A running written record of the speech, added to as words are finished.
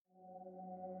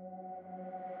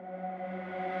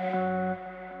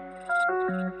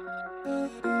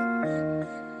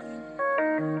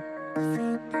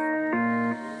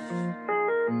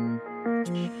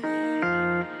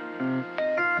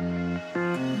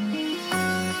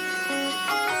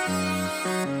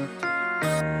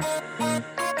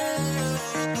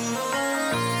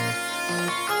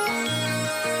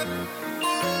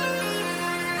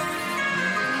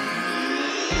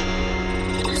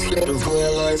of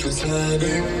where life is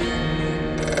heading.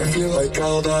 I feel like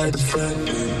I'll die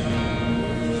defending.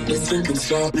 Nothing can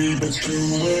stop me, it's too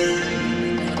late.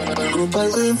 I hope I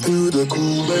live through the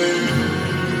Kool-Aid.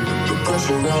 The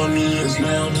pressure on me is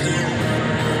mounting.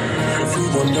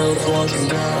 Everyone else watching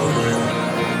down.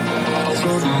 I'll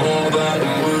show them all that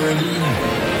I'm worthy.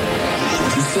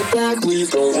 Just sit back, please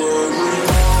don't worry.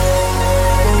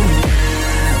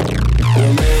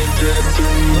 We'll make it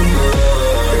through the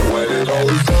night when it all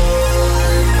is done.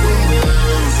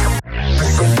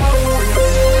 I'm following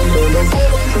them and I'm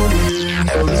following me.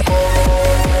 And it's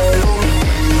finally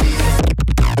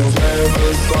we'll never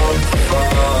stop the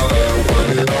fire when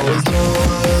it all is done.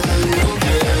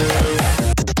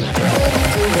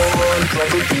 Everyone, drop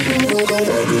the beat, we'll go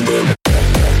everywhere.